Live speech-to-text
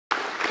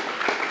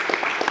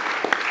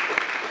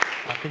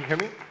Can you hear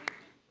me?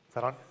 Is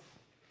that on?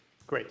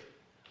 Great.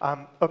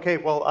 Okay,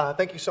 well,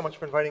 thank you so much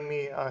for inviting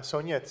me,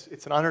 Sonia.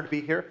 It's an honor to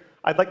be here.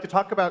 I'd like to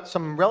talk about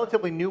some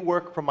relatively new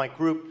work from my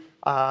group.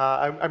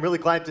 I'm really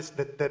glad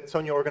that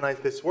Sonia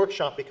organized this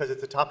workshop because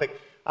it's a topic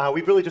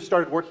we've really just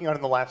started working on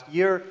in the last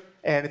year,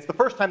 and it's the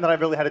first time that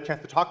I've really had a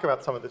chance to talk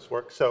about some of this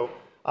work. So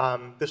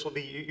this will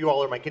be, you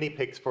all are my guinea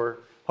pigs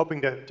for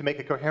hoping to make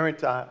a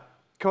coherent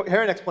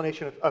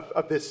explanation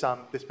of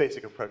this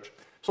basic approach.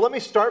 So let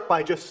me start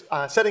by just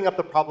setting up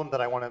the problem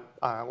that I want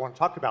to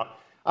talk about.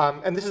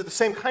 And this is the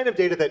same kind of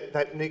data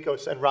that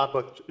Nikos and Rob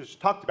both just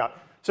talked about.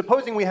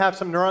 Supposing we have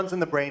some neurons in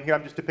the brain, here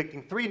I'm just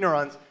depicting 3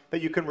 neurons that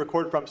you can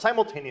record from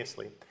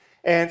simultaneously.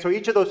 And so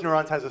each of those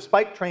neurons has a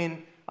spike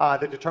train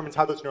that determines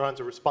how those neurons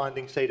are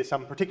responding, say, to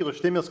some particular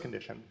stimulus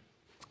condition.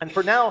 And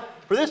for now,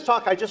 for this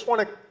talk, I just want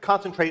to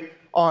concentrate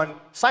on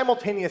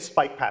simultaneous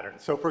spike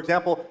patterns. So for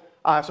example,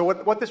 so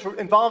what this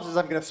involves is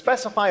I'm going to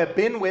specify a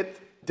bin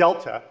width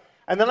delta,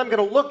 and then I'm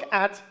going to look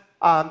at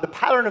the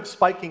pattern of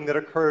spiking that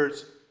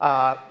occurs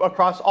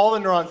across all the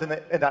neurons in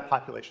that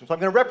population. So I'm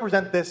going to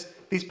represent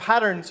these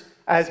patterns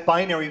as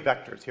binary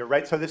vectors here,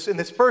 right? So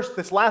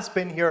this last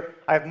bin here,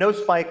 I have no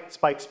spike,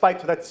 spike,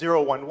 spike, so that's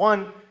 0, 1,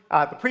 1.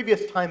 The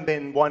previous time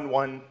bin, 1,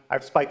 1, I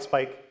have spike,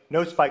 spike,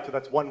 no spike, so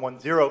that's 1, 1,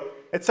 0,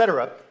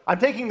 etc. I'm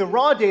taking the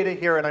raw data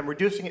here and I'm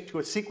reducing it to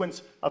a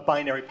sequence of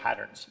binary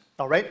patterns,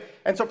 all right?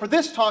 And so for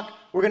this talk,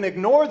 we're going to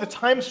ignore the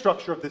time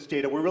structure of this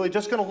data. We're really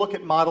just going to look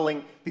at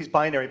modeling these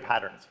binary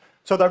patterns.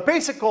 So our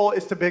basic goal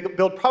is to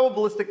build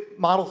probabilistic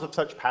models of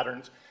such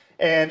patterns.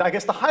 And I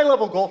guess the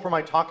high-level goal for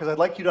my talk is I'd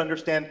like you to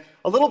understand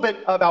a little bit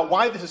about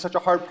why this is such a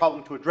hard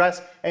problem to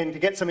address and to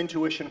get some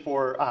intuition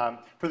for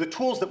the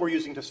tools that we're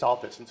using to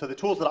solve this. And so the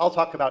tools that I'll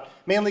talk about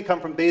mainly come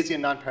from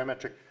Bayesian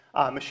nonparametric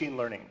machine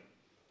learning.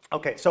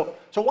 Okay, so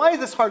why is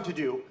this hard to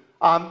do?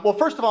 Well,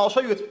 first of all, I'll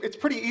show you it's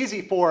pretty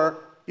easy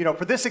for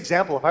this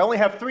example. If I only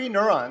have 3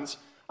 neurons,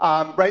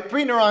 right,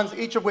 3 neurons,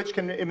 each of which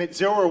can emit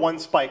 0 or 1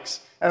 spikes.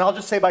 And I'll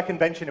just say by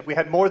convention, if we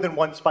had more than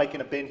 1 spike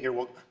in a bin here,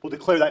 we'll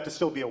declare that to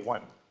still be a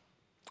 1.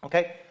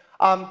 Okay?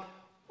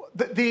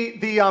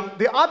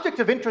 The object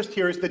of interest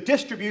here is the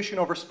distribution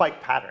over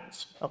spike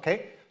patterns.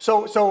 Okay?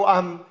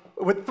 So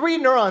with 3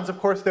 neurons, of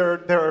course,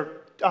 there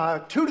are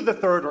 2 to the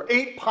third, or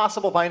 8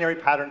 possible binary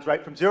patterns,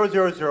 right, from 0,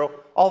 0, 0,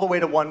 all the way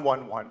to 1,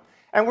 1, 1.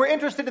 And we're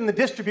interested in the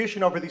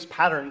distribution over these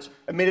patterns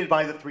emitted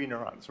by the 3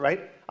 neurons,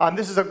 right?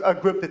 This is a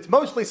group that's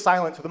mostly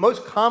silent, so the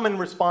most common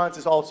response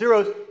is all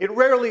zeros. It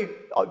rarely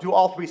do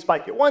all 3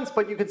 spike at once,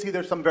 but you can see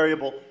there's some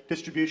variable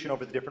distribution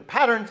over the different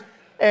patterns.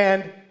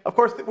 And of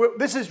course,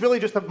 this is really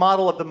just a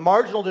model of the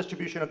marginal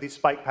distribution of these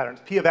spike patterns,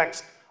 P of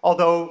x,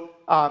 although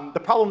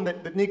the problem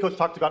that Nikos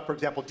talked about, for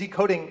example,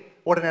 decoding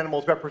what an animal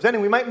is representing,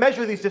 we might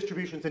measure these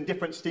distributions in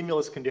different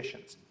stimulus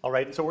conditions, all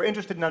right? And so we're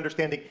interested in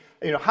understanding,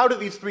 how do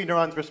these 3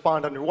 neurons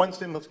respond under one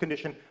stimulus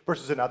condition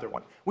versus another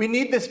one? We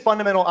need this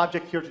fundamental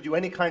object here to do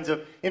any kinds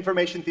of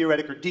information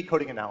theoretic or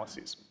decoding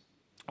analyses.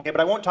 Okay, but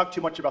I won't talk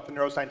too much about the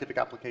neuroscientific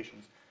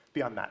applications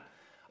beyond that.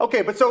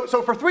 Okay, but so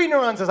for 3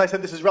 neurons, as I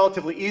said, this is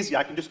relatively easy.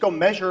 I can just go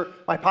measure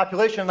my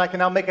population, and I can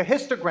now make a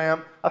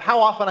histogram of how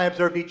often I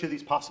observe each of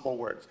these possible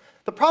words.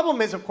 The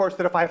problem is, of course,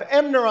 that if I have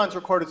m neurons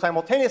recorded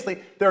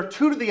simultaneously, there are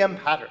 2 to the m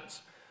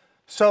patterns.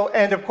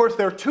 And of course,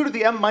 there are 2 to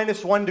the m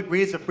minus 1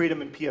 degrees of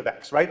freedom in P of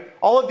x, right?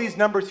 All of these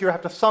numbers here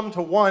have to sum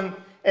to 1,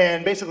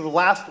 and basically the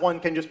last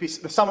one can just be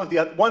the sum of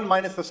the 1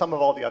 minus the sum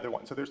of all the other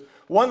ones. So there's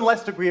 1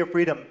 less degree of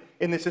freedom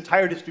in this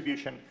entire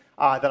distribution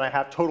than I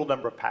have total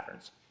number of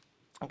patterns.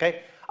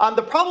 Okay?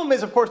 The problem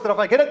is, of course, that if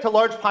I get it to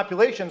large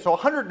populations, so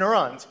 100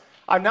 neurons,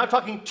 I'm now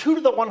talking 2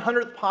 to the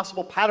 100th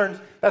possible patterns.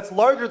 That's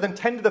larger than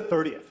 10 to the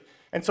 30th.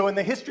 And so in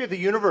the history of the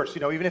universe,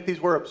 even if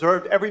these were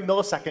observed every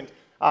millisecond,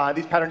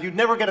 these patterns, you'd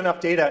never get enough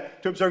data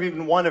to observe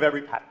even one of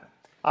every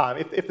pattern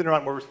if the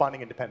neuron were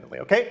responding independently,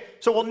 okay?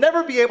 So we'll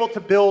never be able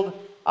to build,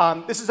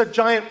 this is a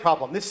giant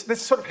problem.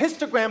 This sort of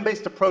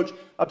histogram-based approach,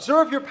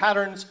 observe your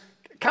patterns,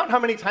 count how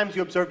many times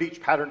you observed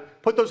each pattern,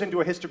 put those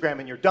into a histogram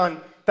and you're done.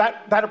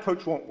 That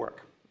approach won't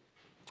work,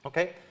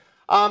 okay?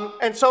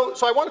 And so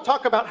I want to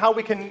talk about how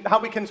we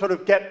can sort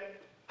of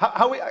get,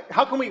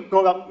 how can we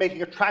go about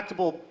making a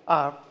tractable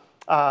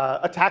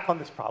attack on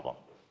this problem.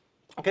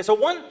 Okay, so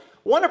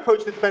one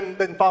approach that's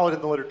been followed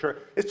in the literature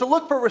is to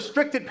look for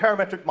restricted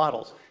parametric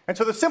models. And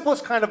so the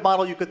simplest kind of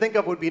model you could think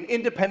of would be an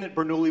independent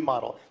Bernoulli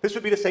model. This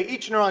would be to say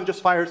each neuron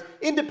just fires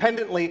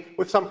independently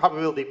with some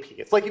probability p.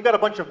 It's like you've got a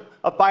bunch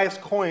of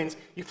biased coins.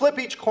 You flip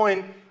each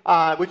coin,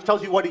 which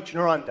tells you what each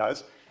neuron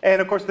does.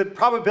 And of course, the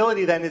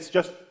probability then is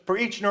just for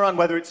each neuron,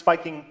 whether it's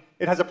spiking,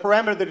 it has a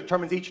parameter that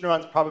determines each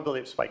neuron's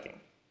probability of spiking.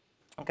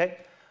 Okay?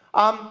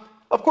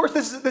 Of course,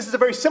 this is a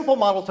very simple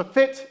model to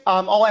fit.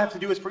 All I have to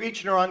do is for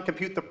each neuron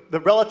compute the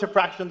relative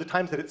fraction of the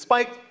times that it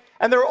spiked.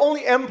 And there are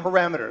only m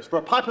parameters. For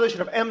a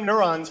population of m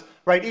neurons,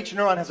 right, each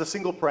neuron has a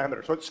single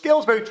parameter. So it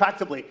scales very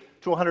tractably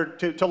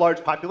to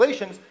large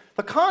populations.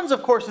 The cons,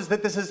 of course, is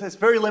that this has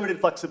very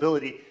limited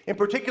flexibility. In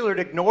particular, it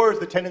ignores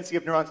the tendency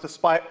of neurons to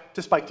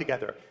spike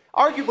together.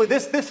 Arguably,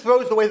 this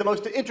throws away the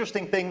most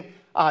interesting thing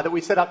that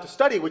we set out to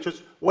study, which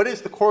is what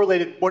is the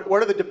correlated, what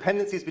are the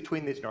dependencies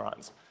between these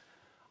neurons.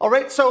 All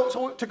right,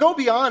 so to go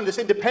beyond this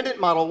independent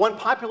model, one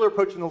popular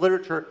approach in the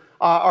literature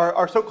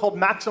are so-called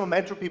maximum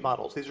entropy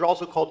models. These are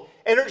also called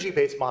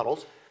energy-based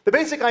models. The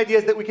basic idea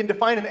is that we can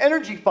define an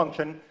energy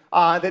function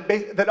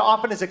that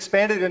often is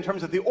expanded in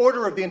terms of the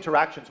order of the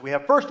interactions. We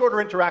have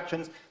first-order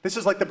interactions. This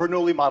is like the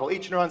Bernoulli model,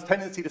 each neuron's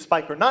tendency to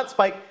spike or not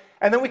spike.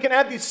 And then we can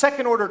add these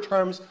second-order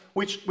terms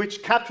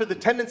which capture the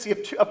tendency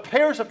of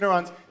pairs of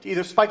neurons to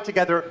either spike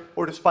together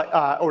or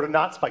to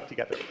not spike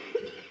together.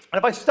 And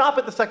if I stop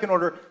at the second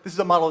order, this is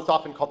a model that's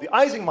often called the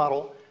Ising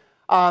model.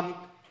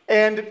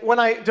 And when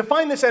I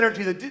define this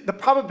energy, the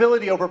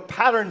probability over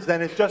patterns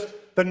then is just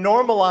the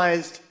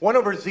normalized 1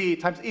 over z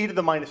times e to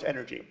the minus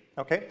energy.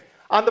 Okay?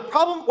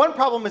 One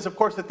problem is, of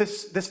course, that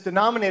this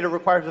denominator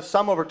requires a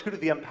sum over 2 to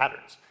the m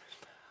patterns.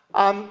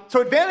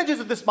 So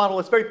advantages of this model,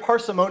 it's very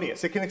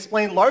parsimonious. It can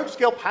explain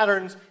large-scale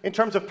patterns in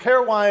terms of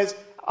pairwise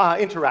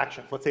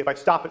interactions. Let's say if I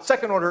stop at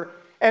second order,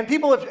 and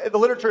the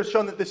literature has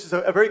shown that this is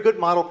a very good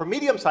model for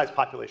medium-sized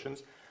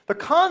populations. The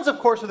cons, of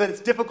course, are that it's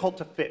difficult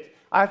to fit.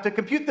 I have to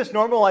compute this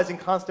normalizing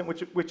constant,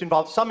 which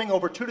involves summing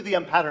over 2 to the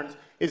m patterns,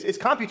 is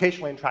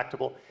computationally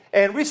intractable.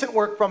 And recent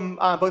work from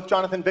both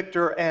Jonathan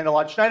Victor and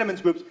Elad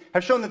Schneiderman's groups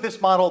have shown that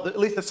this model, at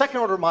least the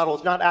second-order model,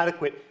 is not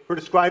adequate for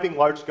describing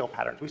large-scale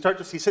patterns. We start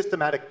to see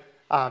systematic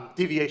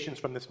deviations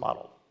from this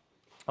model.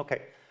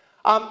 Okay.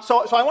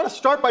 So I want to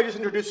start by just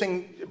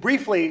introducing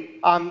briefly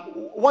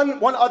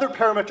one other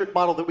parametric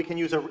model that we can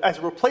use as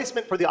a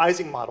replacement for the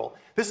Ising model.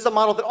 This is a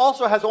model that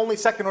also has only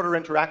second-order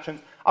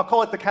interactions. I'll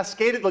call it the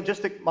cascaded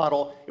logistic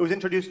model. It was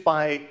introduced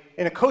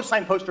in a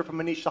cosine poster from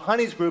Manish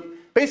Sahani's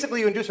group. Basically,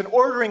 you induce an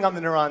ordering on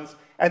the neurons,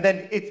 and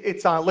then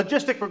it's a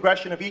logistic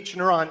regression of each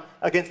neuron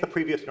against the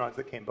previous neurons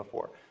that came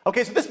before.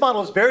 Okay, so this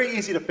model is very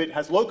easy to fit,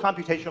 has low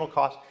computational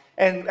cost,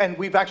 and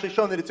we've actually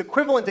shown that it's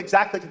equivalent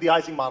exactly to the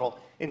Ising model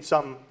in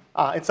some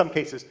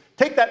cases.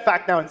 Take that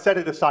fact now and set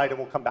it aside, and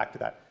we'll come back to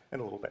that in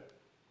a little bit.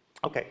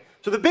 Okay,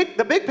 so the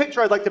big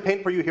picture I'd like to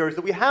paint for you here is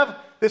that we have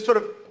this sort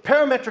of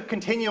parametric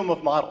continuum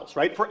of models,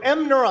 right? For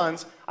m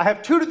neurons, I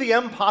have 2 to the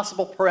m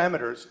possible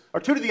parameters, or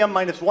 2 to the m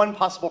minus 1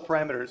 possible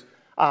parameters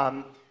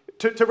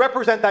to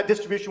represent that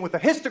distribution with a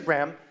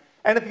histogram.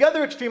 And at the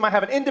other extreme, I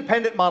have an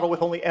independent model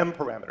with only m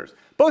parameters.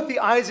 Both the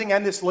Ising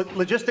and this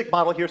logistic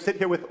model here sit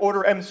here with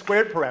order m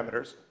squared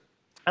parameters.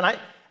 And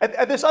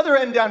at this other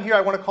end down here,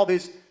 I want to call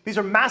these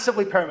are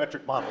massively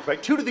parametric models,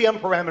 right? 2 to the m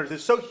parameters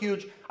is so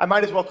huge, I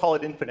might as well call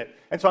it infinite.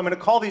 And so I'm going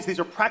to call these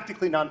are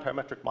practically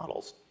non-parametric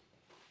models.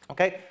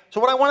 Okay?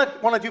 So what I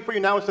want to do for you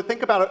now is to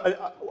think about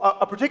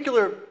a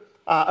particular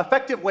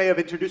effective way of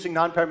introducing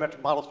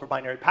non-parametric models for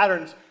binary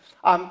patterns.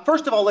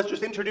 First of all, let's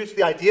just introduce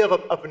the idea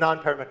of a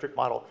non-parametric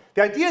model.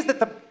 The idea is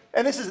that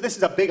and this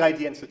is a big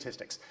idea in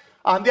statistics.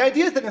 The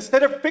idea is that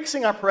instead of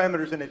fixing our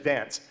parameters in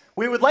advance,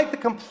 we would like the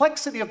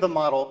complexity of the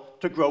model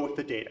to grow with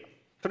the data.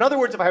 So in other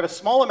words, if I have a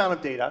small amount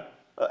of data,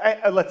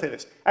 let's say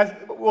this,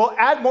 we'll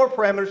add more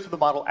parameters to the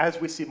model as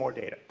we see more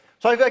data.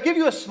 So if I give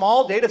you a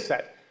small data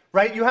set,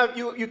 right,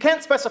 you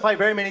can't specify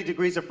very many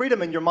degrees of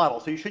freedom in your model,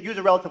 so you should use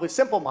a relatively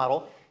simple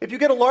model. If you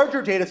get a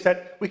larger data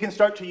set, we can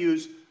start to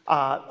use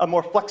a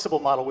more flexible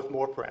model with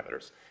more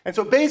parameters. And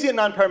so Bayesian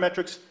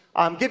non-parametrics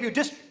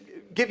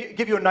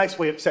give you a nice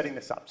way of setting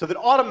this up, so that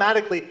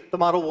automatically the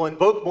model will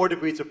invoke more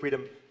degrees of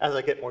freedom as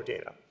I get more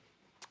data.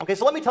 Okay,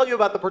 so let me tell you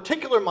about the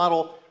particular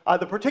model,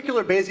 the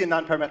particular Bayesian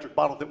non-parametric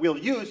model that we'll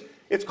use.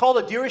 It's called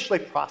a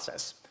Dirichlet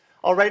process.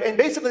 All right, and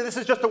basically this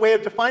is just a way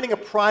of defining a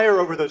prior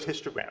over those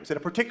histograms in a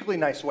particularly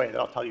nice way that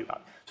I'll tell you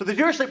about. So the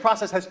Dirichlet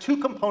process has two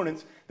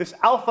components, this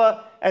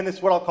alpha and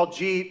this what I'll call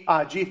G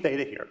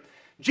theta here.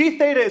 G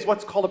theta is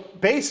what's called a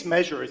base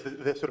measure, is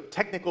the sort of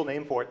technical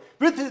name for it.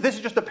 This is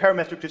just a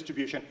parametric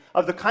distribution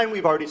of the kind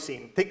we've already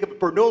seen. Think of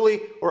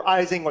Bernoulli or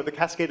Ising or the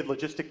cascaded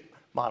logistic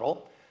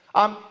model.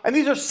 And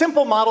these are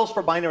simple models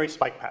for binary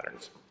spike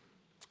patterns.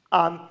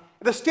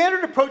 The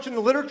standard approach in the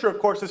literature, of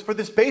course, is for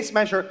this base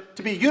measure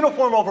to be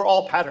uniform over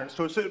all patterns,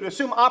 to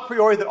assume a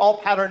priori that all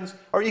patterns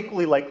are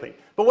equally likely.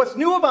 But what's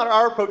new about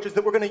our approach is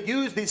that we're going to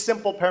use these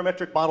simple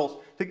parametric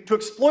models to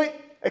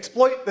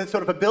exploit the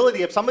sort of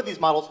ability of some of these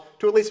models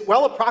to at least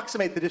well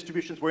approximate the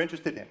distributions we're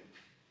interested in.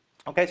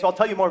 Okay, so I'll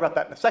tell you more about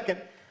that in a second.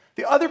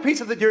 The other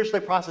piece of the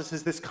Dirichlet process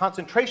is this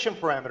concentration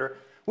parameter,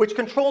 which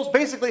controls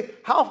basically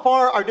how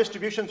far our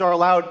distributions are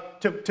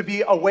allowed to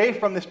be away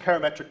from this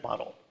parametric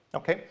model.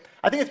 Okay?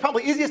 I think it's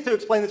probably easiest to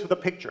explain this with a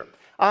picture.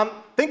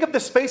 Think of the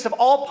space of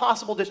all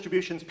possible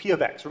distributions P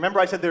of x. Remember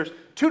I said there's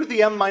 2 to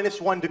the m minus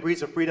 1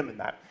 degrees of freedom in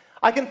that.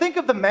 I can think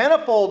of the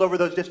manifold over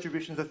those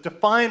distributions as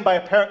defined by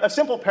a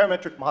simple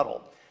parametric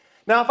model.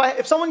 Now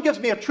if someone gives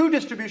me a true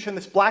distribution,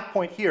 this black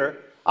point here,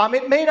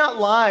 it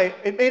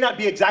may not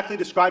be exactly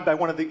described by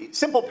one of the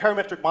simple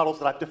parametric models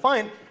that I've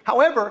defined.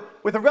 However,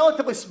 with a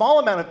relatively small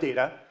amount of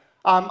data,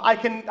 I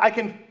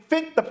can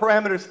fit the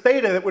parameters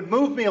theta that would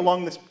move me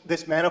along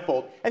this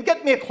manifold and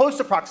get me a close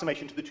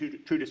approximation to the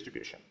true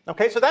distribution.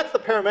 Okay, so that's the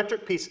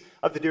parametric piece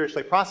of the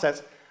Dirichlet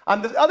process.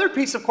 The other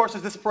piece, of course,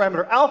 is this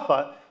parameter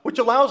alpha, which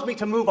allows me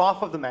to move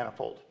off of the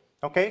manifold.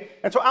 Okay?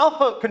 And so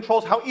alpha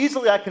controls how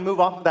easily I can move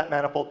off of that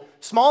manifold.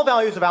 Small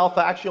values of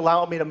alpha actually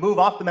allow me to move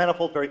off the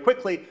manifold very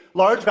quickly.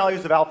 Large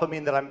values of alpha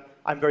mean that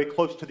I'm very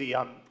close to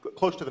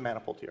the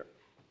manifold here.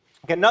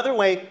 Okay, another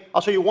way,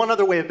 I'll show you one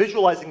other way of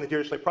visualizing the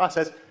Dirichlet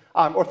process,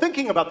 or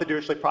thinking about the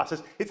Dirichlet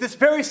process. It's this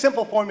very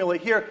simple formula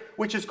here,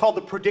 which is called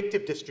the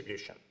predictive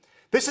distribution.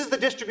 This is the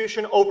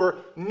distribution over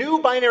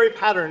new binary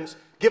patterns,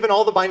 given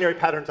all the binary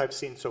patterns I've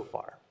seen so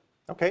far.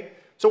 Okay?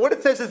 So what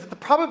it says is that the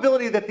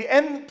probability that the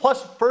n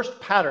plus first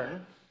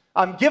pattern,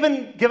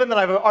 given that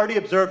I've already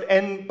observed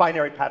n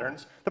binary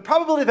patterns, the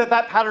probability that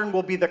that pattern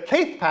will be the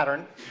kth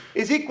pattern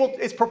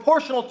is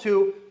proportional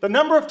to the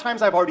number of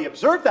times I've already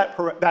observed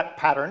that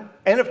pattern,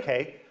 n of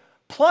k,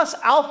 plus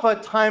alpha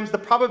times the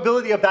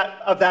probability of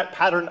that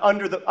pattern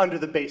under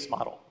the base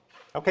model.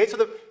 Okay,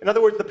 so in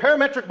other words, the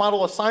parametric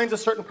model assigns a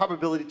certain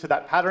probability to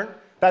that pattern.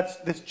 That's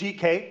this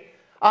gk.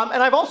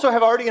 And I've also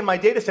already in my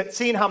data set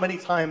seen how many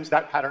times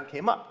that pattern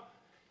came up.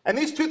 And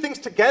these two things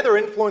together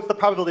influence the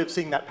probability of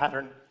seeing that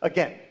pattern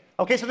again.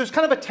 Okay, so there's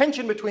kind of a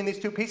tension between these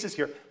two pieces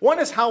here. One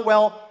is how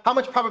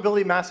much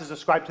probability mass is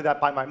ascribed to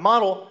that by my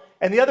model,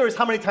 and the other is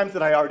how many times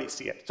did I already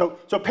see it.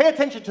 So pay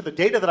attention to the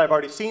data that I've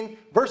already seen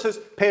versus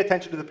pay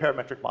attention to the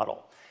parametric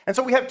model. And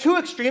so we have two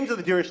extremes of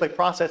the Dirichlet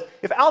process.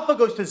 If alpha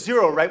goes to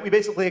 0, right, we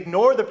basically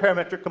ignore the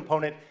parametric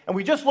component, and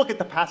we just look at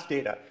the past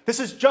data. This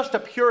is just a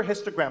pure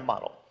histogram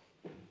model.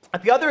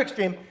 At the other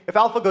extreme, if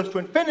alpha goes to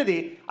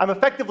infinity, I'm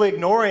effectively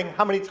ignoring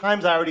how many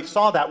times I already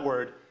saw that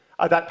word,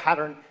 that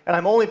pattern, and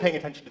I'm only paying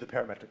attention to the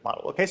parametric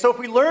model. Okay, so if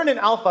we learn in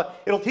alpha,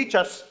 it'll teach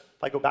us,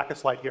 if I go back a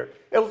slide here,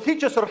 it'll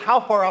teach us sort of how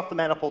far off the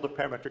manifold of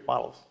parametric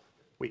models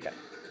we get.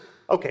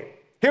 Okay,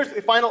 here's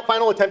the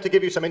final attempt to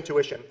give you some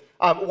intuition.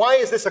 Why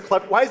is this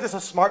a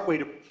smart way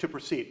to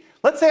proceed?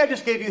 Let's say I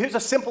just gave you, here's a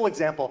simple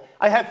example.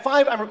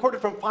 I'm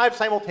recorded from 5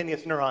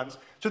 simultaneous neurons,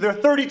 so there are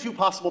 32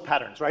 possible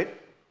patterns, right?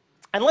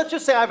 And let's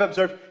just say I've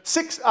observed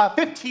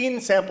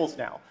 15 samples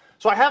now.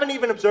 So I haven't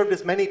even observed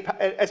as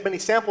many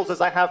samples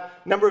as I have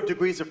number of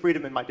degrees of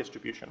freedom in my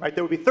distribution, right?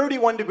 There would be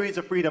 31 degrees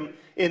of freedom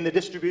in the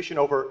distribution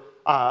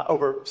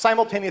over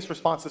simultaneous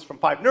responses from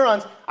 5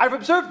 neurons. I've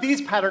observed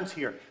these patterns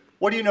here.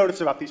 What do you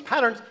notice about these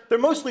patterns? They're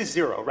mostly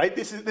 0, right?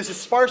 This is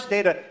sparse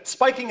data.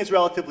 Spiking is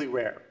relatively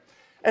rare.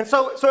 And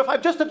so if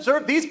I've just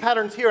observed these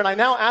patterns here, and I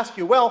now ask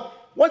you, well,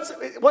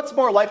 what's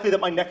more likely that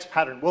my next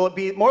pattern? Will it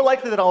be more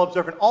likely that I'll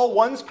observe an all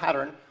ones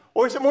pattern,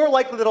 or is it more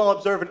likely that I'll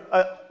observe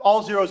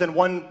all zeros and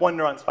one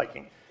neuron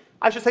spiking?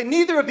 I should say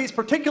neither of these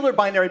particular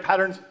binary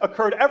patterns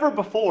occurred ever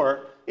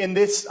before in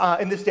this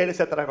data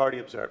set that I've already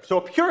observed. So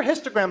a pure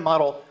histogram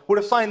model would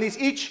assign these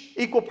each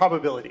equal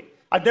probability.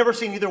 I've never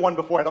seen either one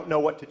before. I don't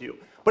know what to do.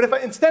 But if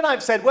instead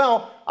I've said,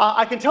 well,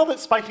 I can tell that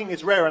spiking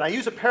is rare, and I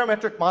use a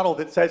parametric model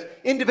that says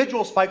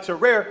individual spikes are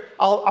rare,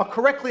 I'll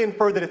correctly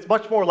infer that it's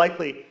much more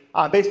likely,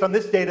 based on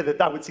this data,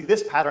 that I would see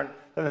this pattern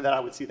than that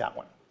I would see that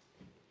one.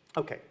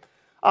 Okay.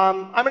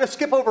 I'm going to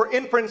skip over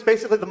inference.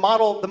 Basically, the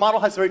model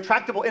has very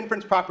tractable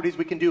inference properties.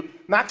 We can do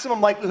maximum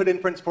likelihood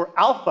inference for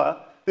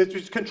alpha,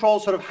 which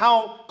controls sort of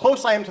how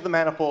close I am to the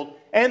manifold,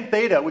 and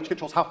theta, which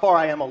controls how far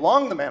I am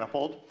along the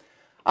manifold.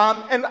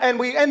 And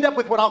we end up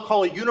with what I'll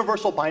call a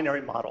universal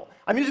binary model.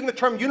 I'm using the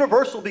term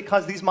universal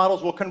because these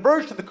models will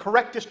converge to the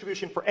correct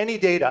distribution for any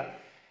data.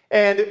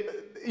 And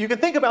you can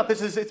think about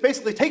this as it's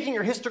basically taking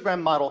your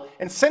histogram model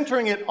and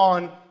centering it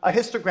on a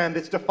histogram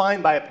that's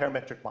defined by a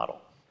parametric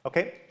model.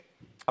 Okay?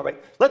 All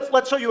right,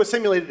 let's show you a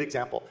simulated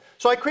example.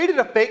 So I created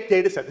a fake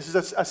data set. This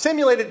is a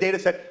simulated data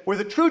set where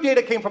the true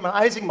data came from an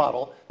Ising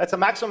model. That's a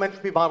maximum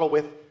entropy model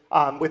with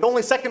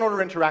only second order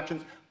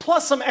interactions,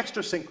 plus some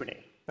extra synchrony.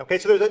 Okay,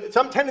 so there's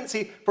some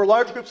tendency for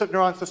large groups of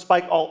neurons to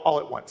spike all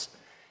at once.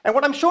 And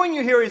what I'm showing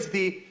you here is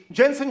the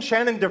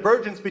Jensen-Shannon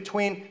divergence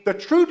between the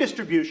true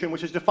distribution,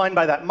 which is defined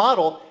by that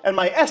model, and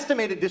my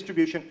estimated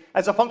distribution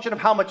as a function of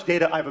how much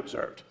data I've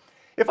observed.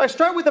 If I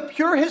start with a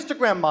pure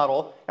histogram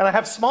model, and I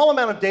have small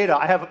amount of data,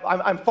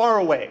 I'm far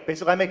away.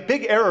 Basically, I make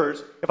big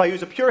errors if I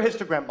use a pure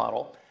histogram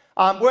model.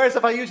 Whereas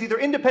if I use either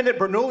independent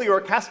Bernoulli or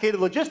a cascaded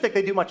logistic,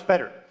 they do much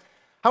better.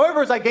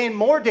 However, as I gain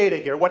more data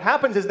here, what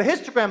happens is the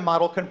histogram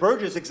model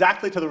converges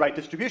exactly to the right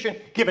distribution,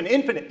 given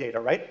infinite data,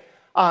 right?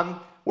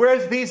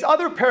 Whereas these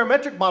other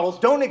parametric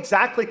models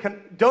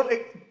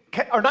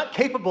are not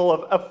capable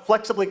of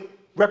flexibly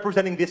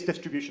representing this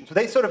distribution. So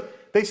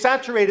they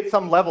saturate at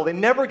some level. They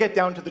never get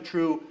down to the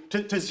true,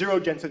 to zero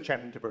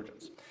Jensen-Shannon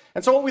divergence.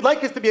 And so what we'd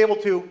like is to be able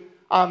to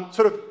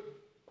sort of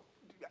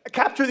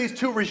capture these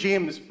two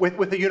regimes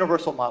with a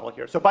universal model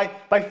here. So by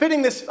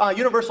fitting this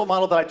universal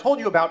model that I told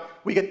you about,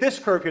 we get this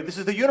curve here. This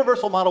is the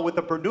universal model with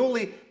the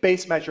Bernoulli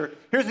base measure.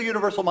 Here's the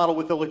universal model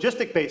with the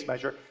logistic base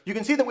measure. You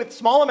can see that with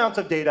small amounts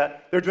of data,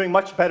 they're doing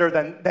much better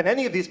than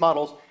any of these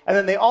models. And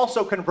then they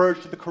also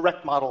converge to the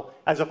correct model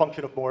as a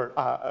function of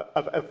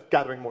of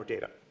gathering more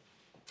data.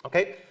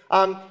 Okay.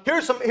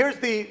 Here's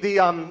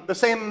the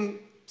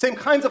same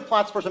kinds of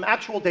plots for some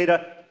actual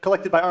data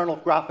collected by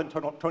Arnold Graf and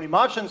Tony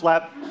Mavshin's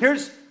lab.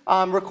 Here's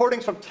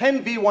recordings from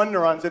 10 V1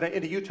 neurons in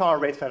a Utah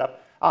array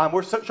setup.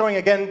 We're showing,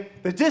 again,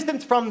 the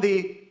distance from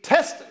the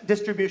test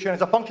distribution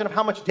as a function of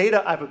how much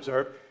data I've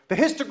observed The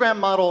histogram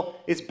model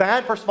is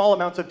bad for small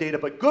amounts of data,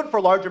 but good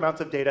for large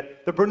amounts of data.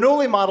 The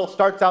Bernoulli model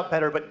starts out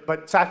better,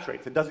 but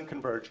saturates and doesn't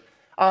converge.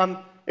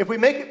 If we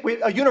make it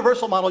a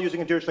universal model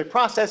using a Dirichlet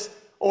process,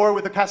 or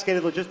with a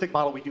cascaded logistic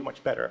model, we do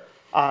much better.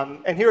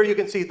 And here you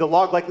can see the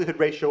log likelihood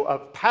ratio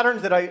of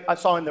patterns that I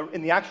saw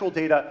in the actual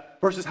data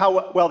versus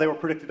how well they were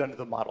predicted under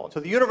the model. And so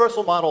the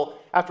universal model,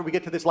 after we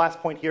get to this last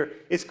point here,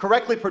 is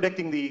correctly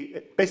predicting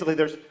basically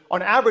there's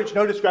on average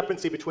no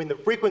discrepancy between the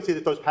frequency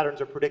that those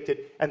patterns are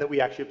predicted and that we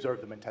actually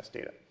observe them in test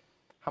data.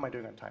 How am I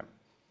doing on time?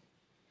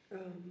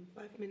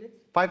 5 minutes.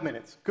 5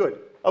 minutes, good.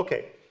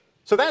 Okay,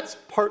 so that's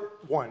part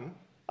one.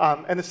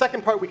 And the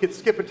second part we could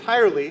skip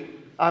entirely.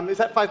 Is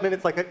that 5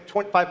 minutes, like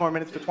 5 more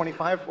minutes to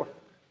 25? Or?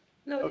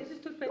 No, this is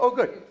 2 minutes. Oh,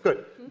 good, good.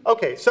 Mm-hmm.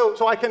 Okay, so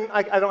I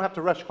don't have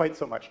to rush quite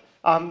so much.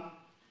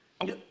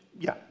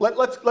 Yeah,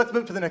 let's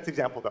move to the next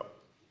example, though.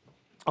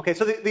 Okay,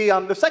 so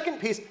the second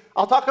piece,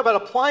 I'll talk about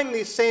applying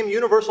these same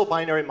universal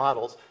binary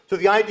models. So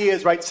the idea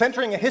is, right,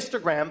 centering a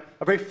histogram,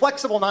 a very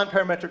flexible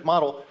non-parametric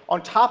model,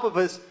 on top of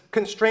this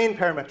constrained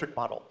parametric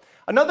model.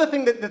 Another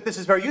thing that this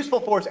is very useful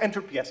for is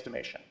entropy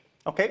estimation.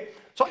 Okay,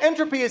 so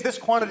entropy is this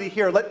quantity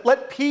here.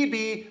 Let P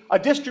be a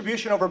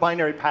distribution over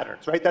binary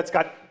patterns, right? That's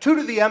got 2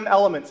 to the m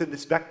elements in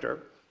this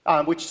vector,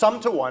 which sum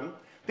to 1.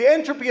 The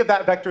entropy of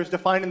that vector is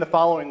defined in the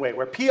following way,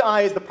 where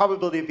pi is the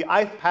probability of the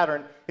ith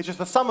pattern. It's just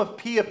the sum of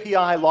p of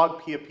pi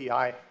log p of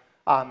pi,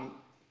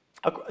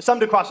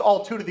 summed across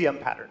all 2 to the m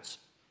patterns.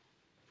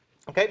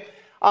 Okay?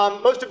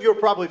 Most of you are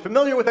probably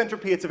familiar with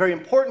entropy. It's a very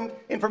important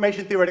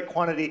information theoretic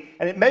quantity,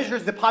 and it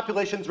measures the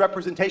population's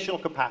representational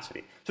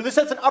capacity. So this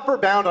sets an upper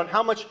bound on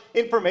how much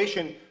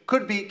information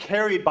could be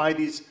carried by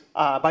these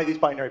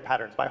binary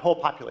patterns, by a whole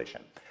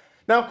population.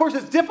 Now, of course,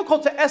 it's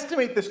difficult to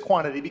estimate this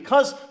quantity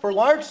because for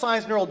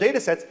large-sized neural data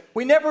sets,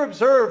 we never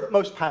observe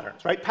most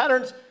patterns, right?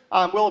 Patterns,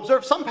 we'll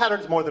observe some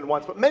patterns more than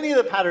once, but many of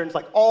the patterns,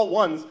 like all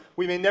ones,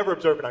 we may never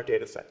observe in our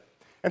data set.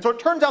 And so it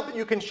turns out that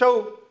you can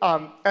show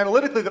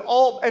analytically that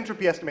all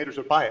entropy estimators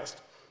are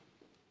biased.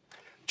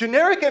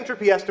 Generic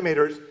entropy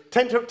estimators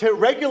tend to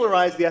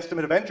regularize the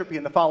estimate of entropy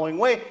in the following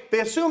way.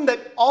 They assume that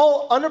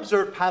all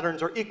unobserved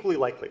patterns are equally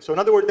likely. So in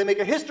other words, they make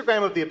a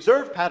histogram of the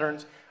observed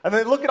patterns, and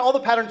they look at all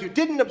the patterns you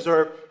didn't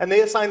observe, and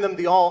they assign them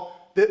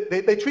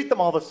they treat them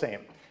all the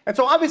same. And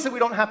so obviously we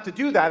don't have to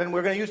do that, and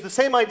we're going to use the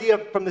same idea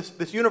from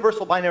this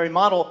universal binary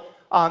model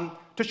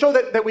to show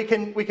that we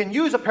can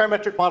use a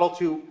parametric model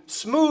to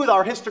smooth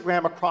our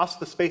histogram across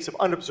the space of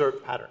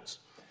unobserved patterns.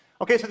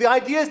 Okay, so the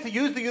idea is to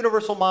use the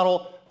universal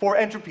model for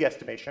entropy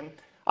estimation.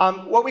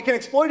 What we can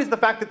exploit is the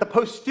fact that the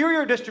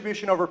posterior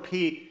distribution over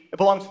P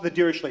belongs to the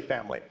Dirichlet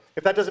family.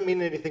 If that doesn't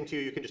mean anything to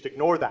you, you can just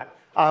ignore that.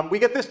 We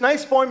get this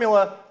nice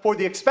formula for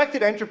the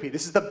expected entropy.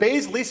 This is the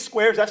Bayes least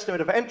squares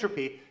estimate of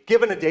entropy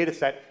given a data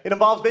set. It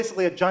involves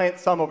basically a giant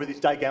sum over these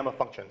digamma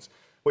functions,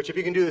 which if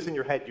you can do this in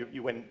your head,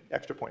 you win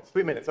extra points.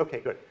 3 minutes, okay,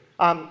 good.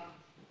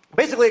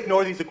 Basically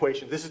ignore these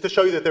equations. This is to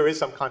show you that there is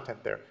some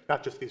content there,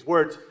 not just these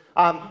words.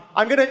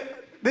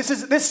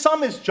 This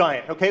sum is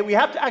giant, okay? We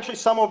have to actually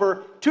sum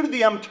over 2 to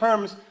the m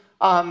terms,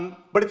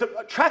 but it's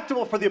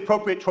tractable for the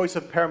appropriate choice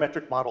of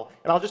parametric model.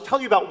 And I'll just tell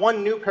you about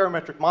one new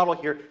parametric model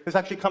here. This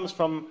actually comes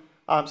from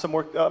some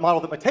work, a model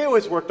that Matteo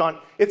has worked on.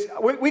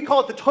 We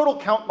call it the total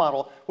count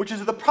model, which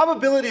is the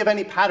probability of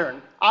any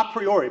pattern a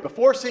priori,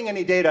 before seeing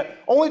any data,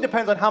 only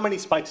depends on how many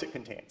spikes it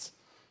contains.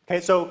 Okay,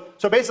 so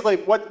basically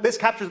this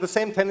captures the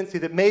same tendency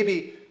that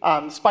maybe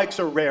spikes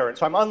are rare, and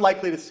so I'm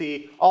unlikely to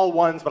see all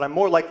ones, but I'm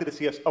more likely to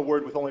see a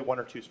word with only 1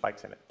 or 2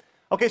 spikes in it.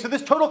 Okay, so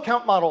this total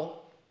count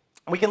model,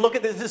 we can look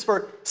at this is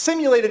for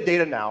simulated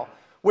data now,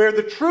 where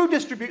the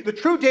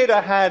true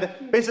data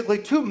had basically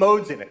 2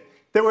 modes in it.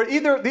 There were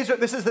either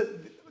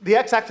the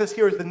x-axis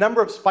here is the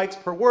number of spikes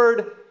per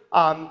word,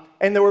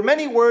 and there were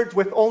many words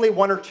with only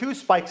 1 or 2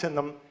 spikes in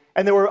them,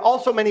 and there were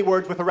also many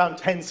words with around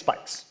 10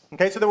 spikes.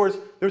 Okay, so there was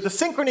a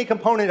synchrony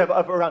component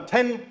of around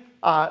 10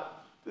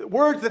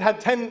 words that had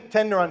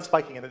 10 neurons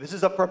spiking in it. This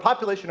is for a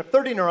population of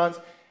 30 neurons,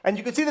 and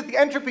you can see that the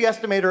entropy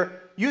estimator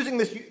using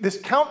this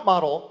count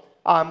model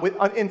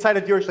inside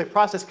a Dirichlet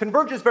process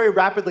converges very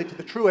rapidly to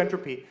the true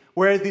entropy,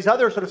 whereas these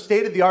other sort of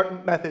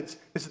state-of-the-art methods,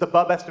 this is the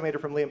Bub estimator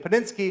from Liam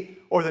Paninsky,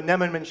 or the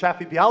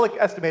Nemenman-Shafi-Bialik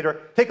estimator,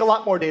 take a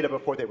lot more data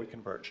before they would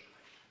converge.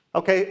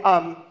 Okay,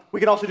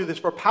 we can also do this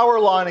for power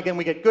law, and again,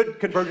 we get good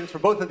convergence for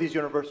both of these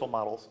universal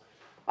models.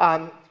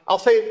 I'll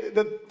say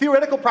the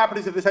theoretical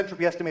properties of this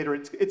entropy estimator,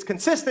 it's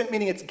consistent,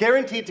 meaning it's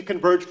guaranteed to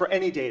converge for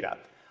any data.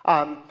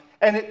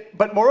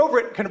 But moreover,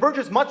 it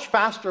converges much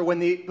faster when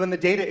the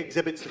data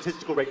exhibits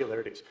statistical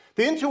regularities.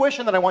 The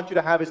intuition that I want you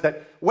to have is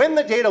that when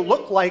the data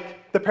look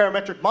like the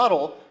parametric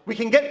model, we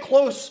can get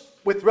close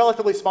with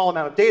relatively small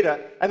amount of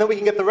data, and then we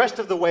can get the rest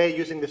of the way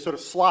using this sort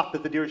of slop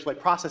that the Dirichlet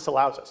process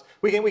allows us.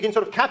 We can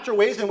sort of capture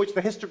ways in which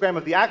the histogram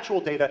of the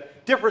actual data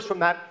differs from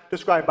that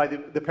described by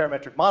the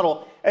parametric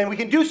model, and we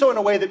can do so in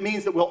a way that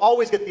means that we'll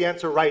always get the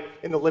answer right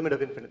in the limit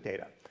of infinite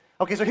data.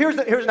 Okay, so here's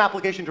an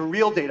application to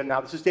real data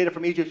now. This is data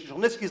from E.J.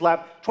 Chelnitsky's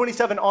lab,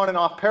 27 on and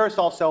off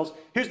parasol cells.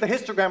 Here's the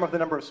histogram of the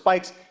number of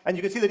spikes, and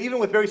you can see that even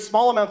with very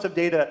small amounts of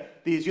data,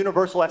 these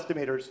universal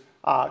estimators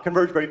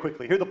converge very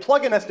quickly. Here, the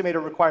plug-in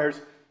estimator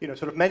requires,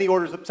 sort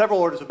of several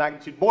orders of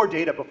magnitude more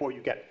data before you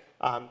get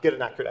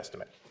an accurate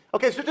estimate.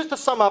 Okay, so just to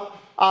sum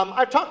up,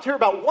 I've talked here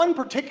about one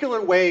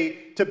particular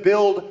way to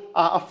build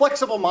a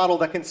flexible model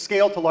that can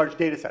scale to large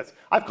data sets.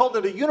 I've called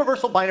it a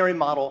universal binary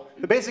model.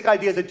 The basic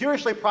idea is a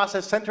Dirichlet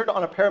process centered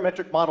on a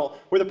parametric model,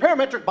 where the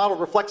parametric model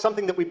reflects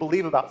something that we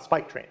believe about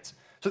spike trains.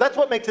 So that's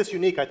what makes this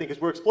unique, I think, is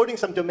we're exploiting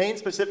some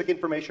domain-specific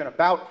information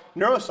about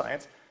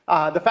neuroscience.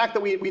 The fact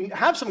that we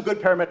have some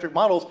good parametric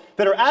models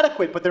that are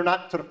adequate, but they're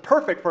not sort of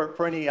perfect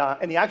for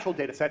any actual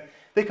data set.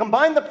 They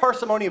combine the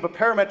parsimony of a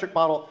parametric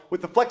model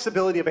with the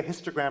flexibility of a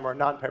histogram or a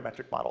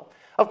non-parametric model.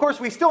 Of course,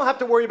 we still have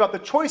to worry about the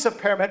choice of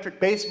parametric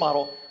base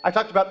model. I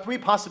talked about 3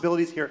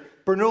 possibilities here: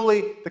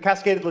 Bernoulli, the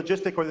cascaded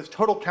logistic, or this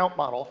total count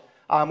model,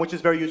 which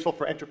is very useful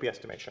for entropy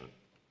estimation.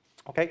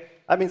 Okay,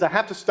 that means I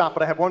have to stop,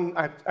 but I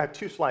have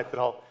 2 slides that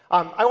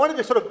I wanted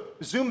to sort of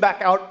zoom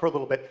back out for a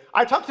little bit.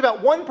 I talked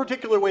about one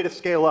particular way to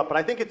scale up, but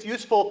I think it's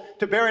useful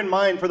to bear in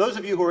mind for those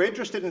of you who are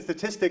interested in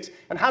statistics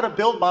and how to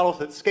build models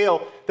that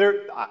scale.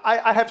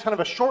 I have kind of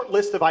a short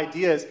list of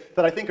ideas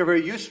that I think are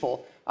very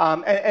useful,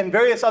 and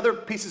various other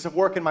pieces of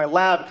work in my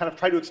lab kind of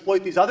try to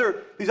exploit these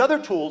other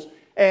tools,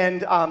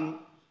 and so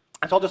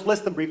I'll just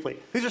list them briefly.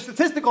 These are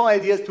statistical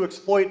ideas to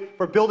exploit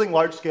for building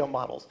large-scale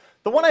models.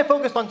 The one I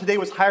focused on today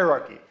was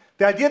hierarchy.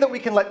 The idea that we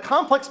can let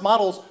complex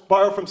models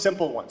borrow from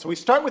simple ones. So we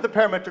start with a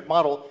parametric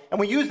model, and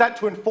we use that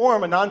to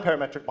inform a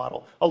non-parametric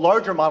model, a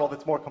larger model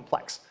that's more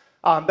complex.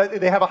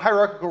 They have a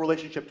hierarchical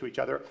relationship to each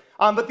other.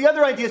 But the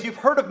other ideas, you've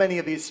heard of many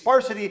of these: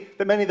 sparsity,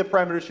 that many of the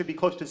parameters should be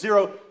close to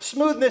 0;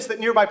 smoothness, that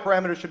nearby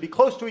parameters should be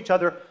close to each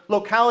other;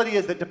 locality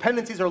is that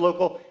dependencies are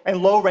local;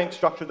 and low rank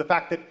structure, the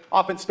fact that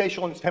often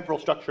spatial and temporal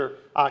structure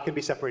can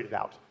be separated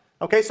out.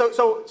 Okay,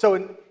 so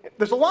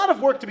there's a lot of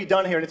work to be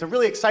done here, and it's a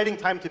really exciting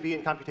time to be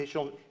in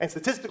computational and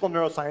statistical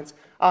neuroscience,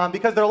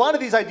 because there are a lot of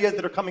these ideas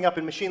that are coming up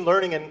in machine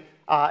learning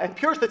and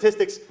pure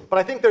statistics, but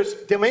I think there's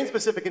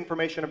domain-specific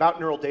information about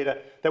neural data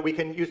that we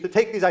can use to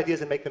take these ideas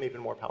and make them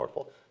even more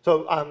powerful.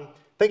 So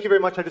thank you very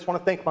much. I just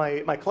want to thank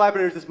my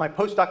collaborators. This is my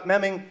postdoc,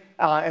 Memming,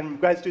 and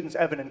grad students,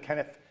 Evan and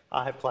Kenneth,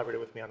 have collaborated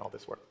with me on all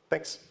this work.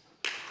 Thanks.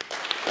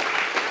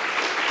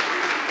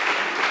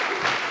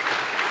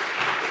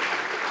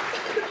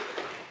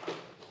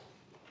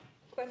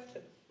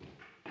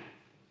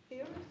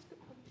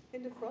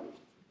 In the front?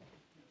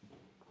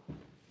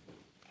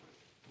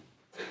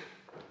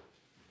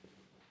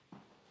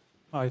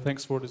 Hi,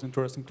 thanks for this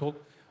interesting talk.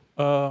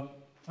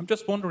 I'm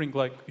just wondering,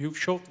 like, you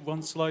showed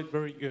one slide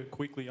very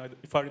quickly.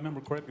 If I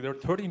remember correctly, there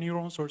are 30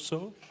 neurons or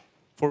so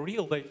for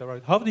real data,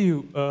 right? How do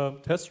you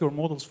test your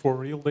models for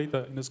real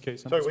data in this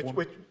case? Sorry,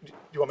 which do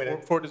you want me to?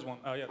 For this one,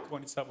 yeah,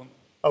 27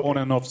 okay. On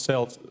and off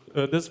cells.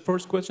 This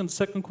first question.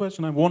 Second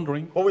question, I'm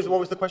wondering. What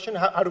was the question?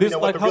 How do we know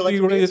what the real how do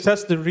you really is?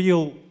 test the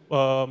real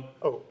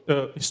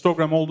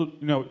histogram?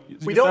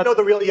 We don't know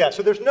the real. Yeah.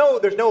 So there's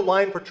no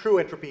line for true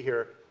entropy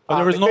here.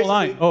 There is no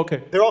line. Oh,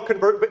 okay. They're all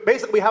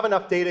basically, we have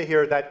enough data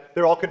here that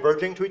they're all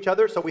converging to each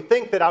other. So we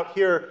think that out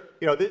here,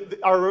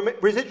 our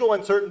residual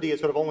uncertainty is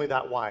sort of only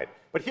that wide.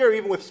 But here,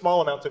 even with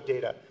small amounts of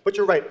data. But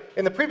you're right.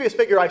 In the previous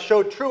figure, I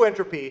showed true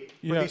entropy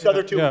for these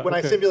other two when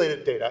I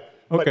simulated data.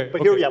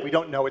 But here, yeah, we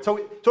don't know it. So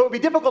it would be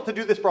difficult to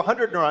do this for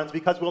 100 neurons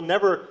because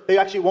they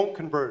actually won't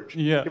converge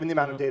given the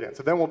amount of data.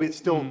 So then we'll be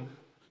still.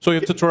 So you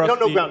have to trust. We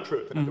don't know ground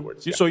truth, in other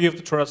words. So you have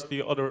to trust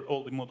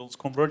all the models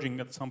converging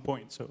at some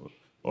point.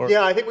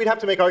 Yeah, I think we'd have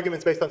to make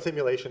arguments based on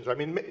simulations. I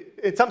mean,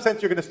 in some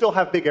sense, you're going to still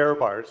have big error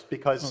bars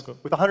because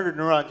with 100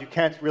 neurons, you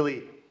can't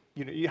really,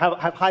 you have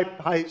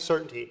high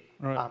certainty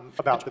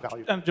about the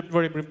value. And just a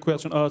very brief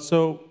question.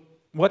 So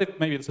what if,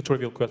 maybe it's a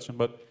trivial question,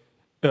 but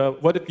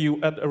what if you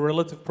add a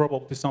relative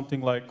probability,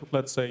 something like,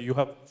 let's say you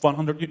have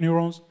 100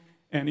 neurons,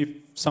 and if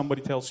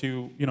somebody tells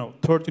you,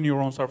 30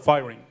 neurons are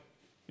firing,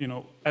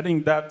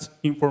 adding that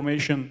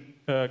information,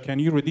 can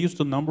you reduce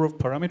the number of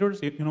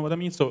parameters? You know what I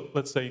mean? So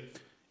let's say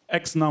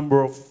X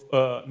number of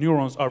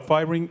neurons are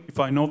firing. If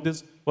I know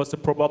this, what's the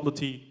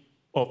probability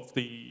of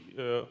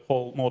the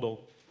whole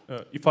model?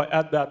 If I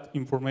add that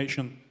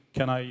information,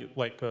 can I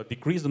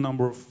decrease the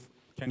number of?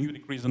 Can you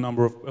decrease the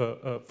number of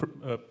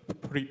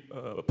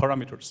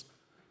parameters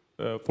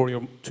for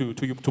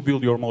to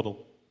build your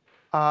model?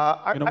 You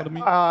know what I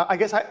mean? I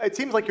guess it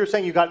seems like you're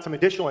saying you got some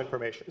additional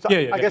information. So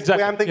I guess the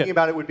way I'm thinking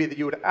about it would be that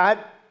you would add.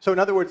 So in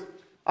other words,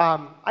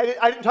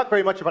 I didn't talk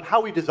very much about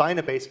how we design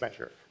a base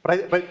measure,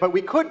 but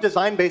we could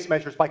design base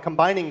measures by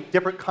combining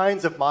different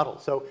kinds of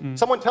models. So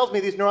someone tells me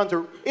these neurons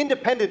are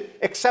independent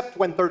except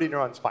when 30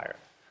 neurons fire.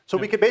 So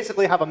we could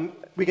basically have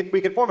we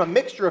could form a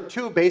mixture of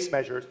two base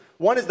measures.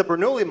 One is the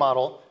Bernoulli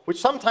model, which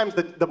sometimes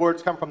the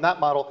words come from that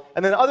model,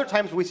 and then other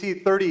times we see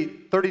 30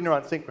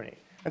 neuron synchrony.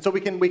 And so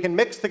we can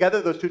mix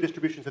together those two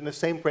distributions in the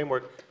same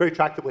framework very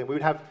tractably. And we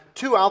would have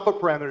two alpha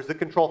parameters that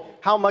control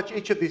how much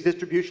each of these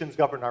distributions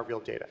govern our real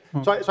data.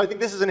 So I think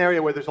this is an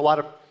area where there's a lot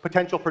of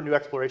potential for new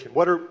exploration.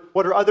 What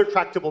are other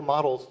tractable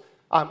models?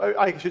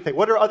 I should say,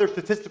 what are other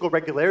statistical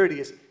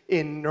regularities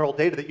in neural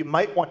data that you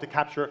might want to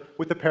capture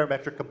with the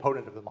parametric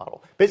component of the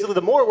model? Basically,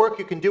 the more work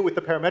you can do with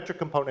the parametric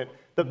component,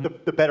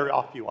 the better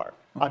off you are.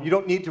 You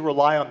don't need to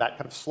rely on that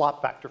kind of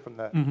slop factor from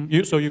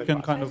the... So you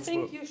can kind of... I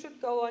think you should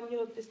go on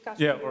your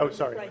discussion. Yeah, oh,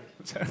 sorry. Right.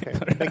 Okay,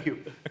 thank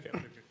you.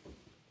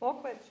 More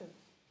questions?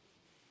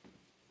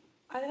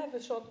 I have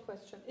a short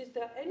question. Is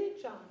there any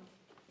chance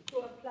to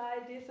apply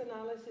this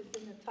analysis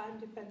in a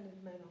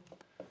time-dependent manner?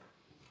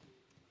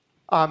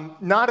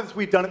 Not as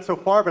we've done it so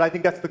far, but I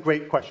think that's the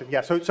great question. Yeah,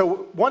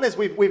 so one is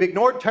we've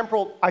ignored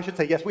temporal, I should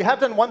say, yes, we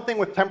have done one thing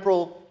with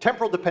temporal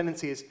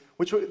dependencies,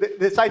 which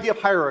this idea of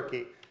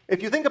hierarchy.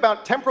 If you think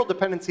about temporal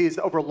dependencies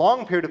over a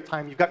long period of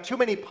time, you've got too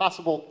many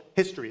possible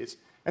histories.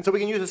 And so we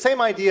can use the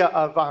same idea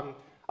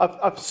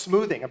of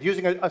smoothing, of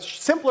using a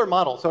simpler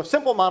model. So a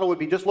simple model would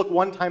be just look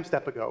one time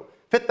step ago,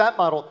 fit that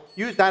model,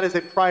 use that as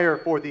a prior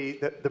for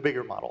the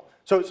bigger model.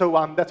 So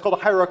that's called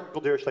a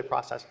hierarchical Dirichlet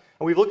process.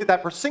 And we've looked at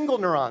that for single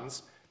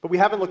neurons, but we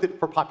haven't looked at it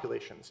for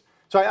populations.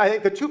 So I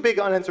think the two big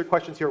unanswered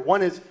questions here,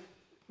 one is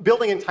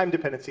building in time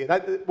dependency.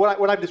 And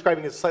what I'm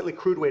describing is a slightly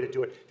crude way to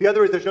do it. The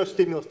other is there's no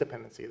stimulus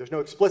dependency. There's no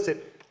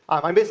explicit,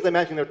 I'm basically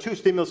imagining there are two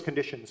stimulus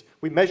conditions.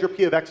 We measure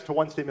P of X to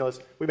one stimulus,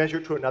 we measure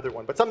it to another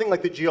one. But something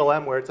like the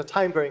GLM, where it's a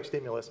time-varying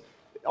stimulus,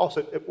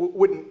 also it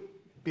wouldn't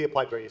be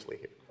applied very easily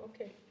here.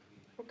 Okay.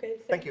 Okay,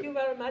 Thank thank you. you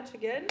very much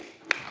again.